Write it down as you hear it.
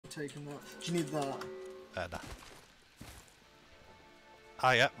taken that. Do you need that? Nah.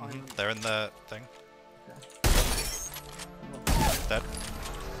 Ah, yeah, they're in the thing. Okay. Dead.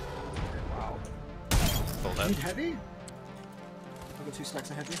 Wow. Full Do dead. you need heavy? I've got 2 stacks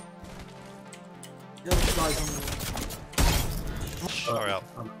of heavy. The other guy's on the... Hurry up.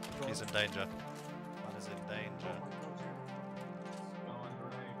 He's in danger. Man is in danger.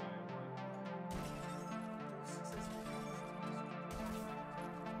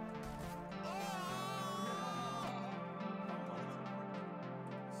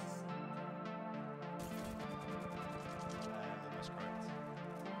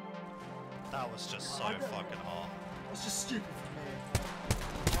 That was just so fucking hot. It's just stupid for me.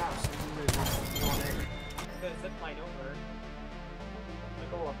 Absolutely morning. The zip line over. I'm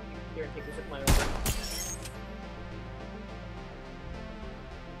gonna go up here and take the zip line over.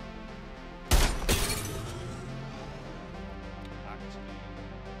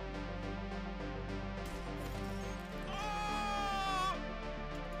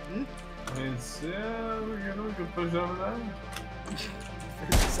 Yeah, we can push over there.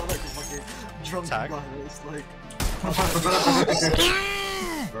 It sounds like a fucking drunk guy. It's like...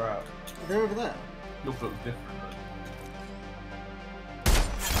 Right. They're over there. You'll feel different.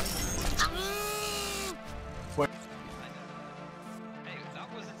 Wait. Hey, that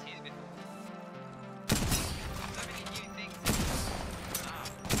wasn't here before. So many new things.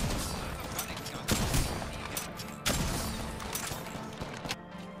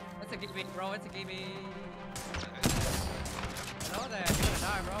 It's a gimme, bro. It's a gimme. Hello there. You're gonna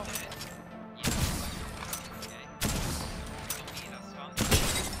die, bro.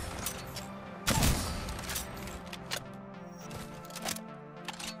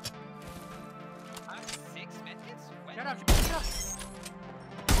 Shut up, shut up!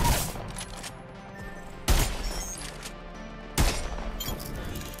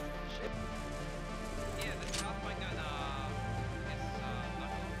 Yeah, the south might go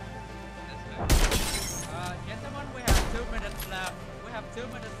Gentlemen, we have 2 minutes left. We have 2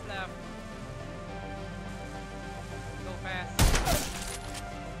 minutes left. Go fast.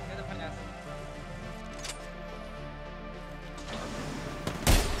 Get the fast.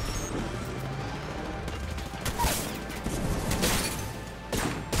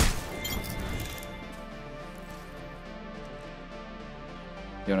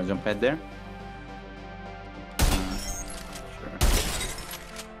 You wanna jump head there? Sure.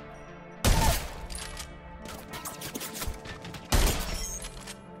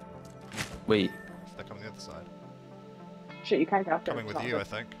 Wait. They're coming the other side. Shit, you can't get out there. Coming with you, I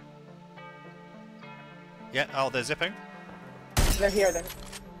think. Yeah, oh, they're zipping. They're here then.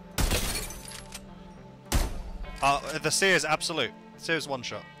 The seer is absolute. Seer is one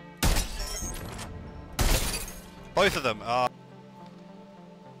shot. Both of them are...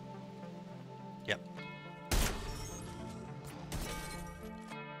 Yep.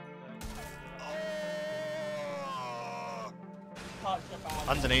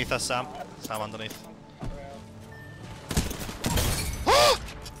 Underneath us, Sam. Sam underneath.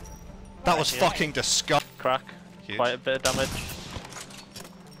 That was fucking disgusting. Crack. Huge. Quite a bit of damage.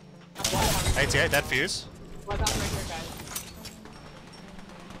 88, dead fuse.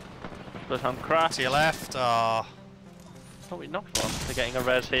 But I'm cracked. To your left, Oh, we knocked one. They're getting a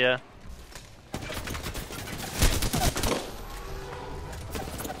res here.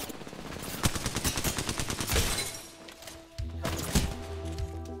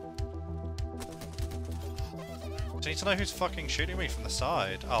 I need to know who's fucking shooting me from the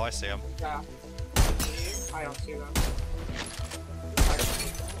side. Oh, I see him. Yeah. I don't see them.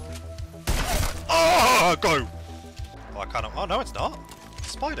 Oh, go! Oh, I kind of. Oh, no, it's not.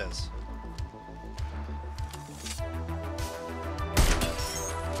 Spiders.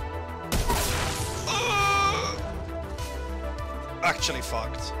 Actually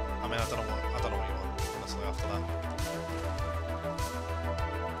fucked. I mean, I don't know what you want, honestly, after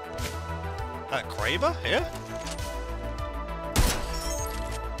that. Kraber here?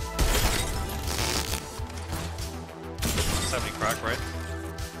 Somebody crack, right?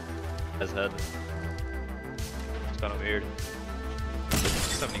 His head. It's kind of weird.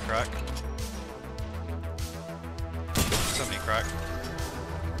 70 crack. 70 crack.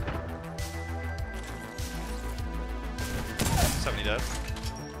 70 dead.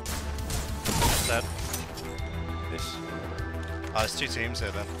 Dead. This. Ah, there's 2 teams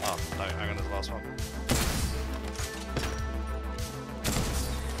here then. Oh, no, hang on, there's the last one.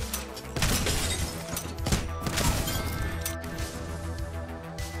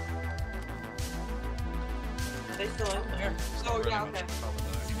 They still in there. Oh, yeah, okay.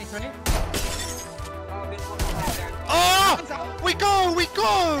 63? Oh! We go! We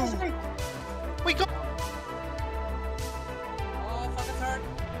go!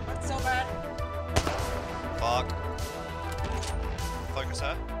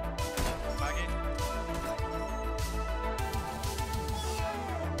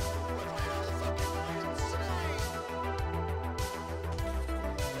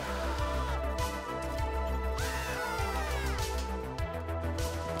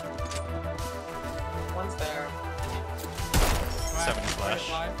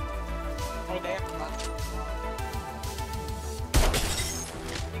 flash. Oh, they have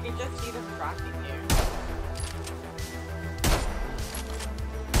you can just see them tracking you.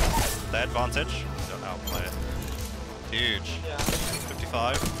 The advantage. Don't outplay it. Huge. Yeah.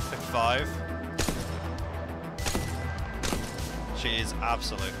 55. 55. She is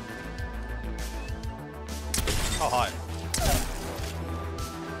absolute. Oh, hi.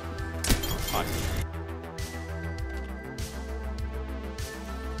 Hi.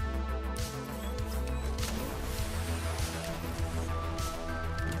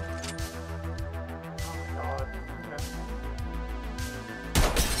 God. Okay.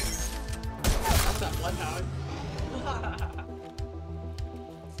 That's that one hug.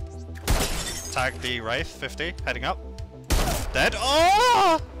 Tag the Wraith, 50, heading up. Dead.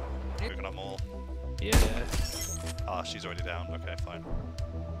 Oh! Picking up more. Yeah. Ah, she's already down. Okay, fine.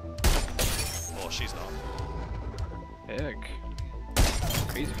 Oh, she's not. Heck.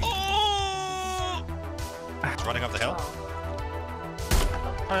 Crazy. Oh! Running up the hill.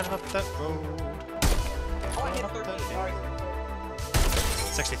 Running up that road. Oh, I hit 13. Sorry.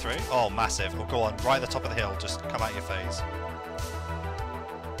 63. Oh, massive. Well, go on. Right at the top of the hill. Just come out your phase.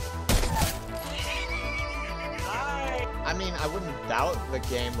 I mean, I wouldn't doubt the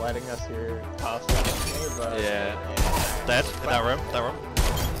game letting us hear toss down, but Yeah. Dead. In that room. That room.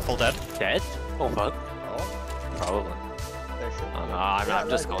 Full dead. Dead? Oh fuck. Oh, Probably. there should be. I'm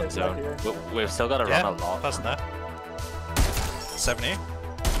just going zone. We've still got to run a lot. Person there. 70.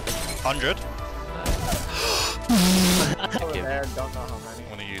 100. Over there, don't know how many. I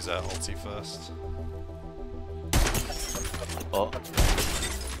want to use ulti first. Oh.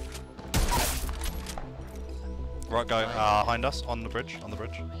 Right, go behind us on the bridge. On the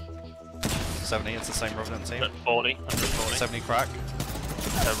bridge. 70. It's the same Revenant team. 40. 140. 70 crack.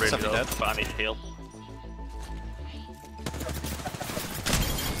 They're really 70 low, dead. but I need to heal.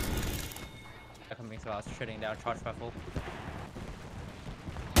 They're coming to us, shooting down, charge rifle.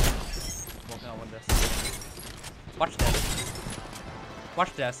 Walking on with this. Watch this.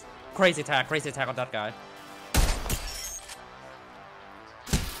 Watch this. Crazy attack on that guy.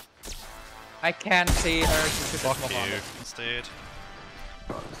 I can't see her. She should Fuck just move on. you, instead.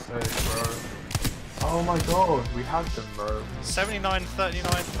 Sake, bro. Oh my god, we had them, bro. 79,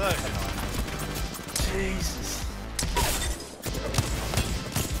 39, 39. Jesus.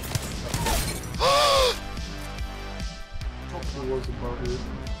 What was about it?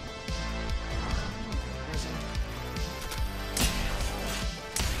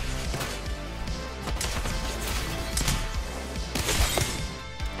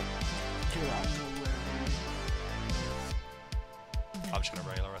 I'm just gonna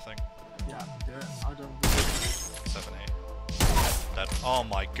rail her, I think. Yeah, do it. I don't. 70. Dead. Oh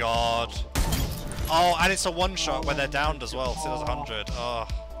my god. Oh, and it's a one shot when they're downed as well. So there's 100. Oh.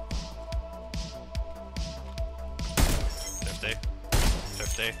 50.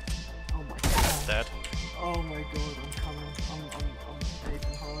 50. Oh my god. Dead. Oh my god, I'm coming. I'm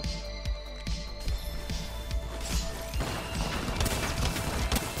taking hard.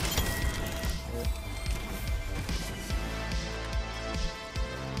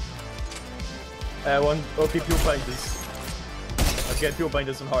 One OP pure binders. I'll get pure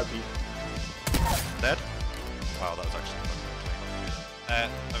binders and heartbeat. Dead. Wow, that was actually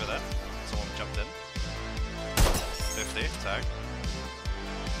over there. Someone jumped in. 50. Tag.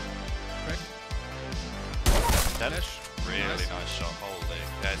 Dead. Really nice shot. Holy.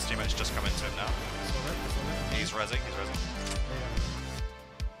 Yeah, his teammates just come into him now. He's rezzing. He's rezzing.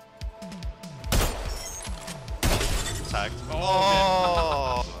 Tagged.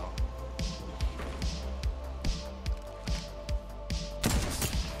 Oh!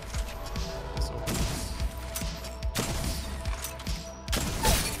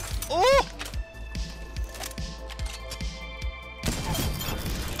 Oh!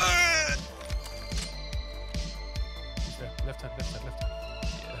 Left hand.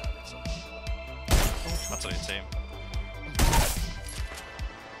 Yeah, that's on your team.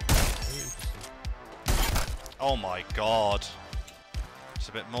 Oh my god. Just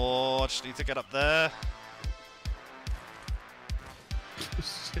a bit more. Just need to get up there.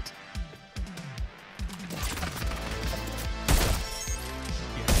 Shit.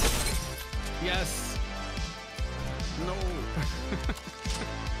 Yes. No.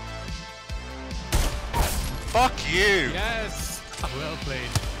 Fuck you! Yes. Well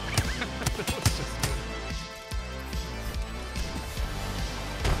played. That was just good.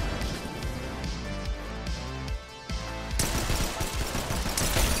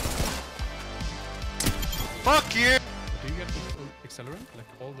 Fuck you! Do you get accelerant? Like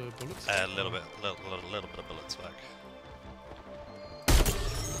all the bullets? A little bit of bullets back.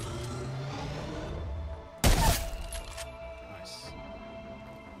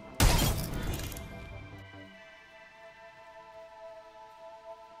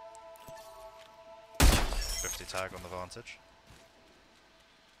 50 tag on the Vantage.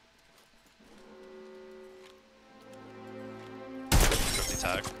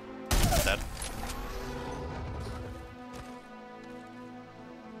 Tag. Dead.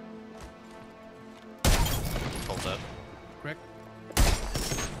 Full dead. Quick.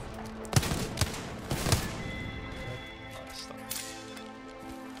 Nice.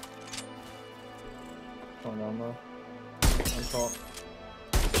 Going down low. On top.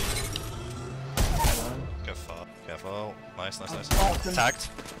 Go far. Careful. Nice, nice, nice. Often. Tagged.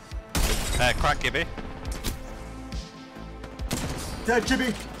 Crack Gibby. Dead, Jimmy!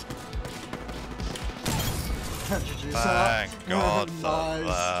 GG, Thank God for nice.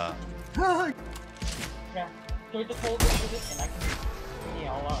 that. Yeah. So we just hold this with it and I can see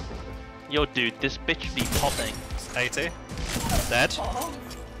all up. Yo, dude, this bitch be popping. 80. Dead.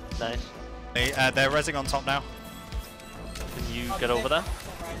 Nice. They're rezzing on top now. Can you get over there?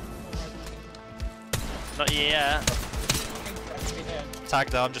 Not yet.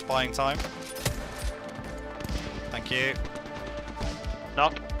 Tagged down, just buying time. Thank you.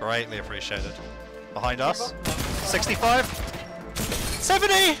 Knock. Greatly appreciated. Behind us. 65.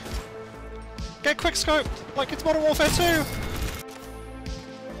 70! Get quick scope like it's Modern Warfare 2!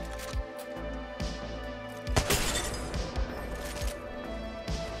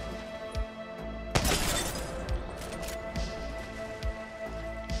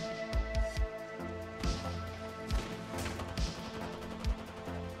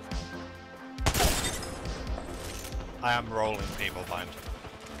 I am rolling people behind.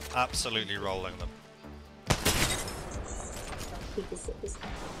 Absolutely rolling them.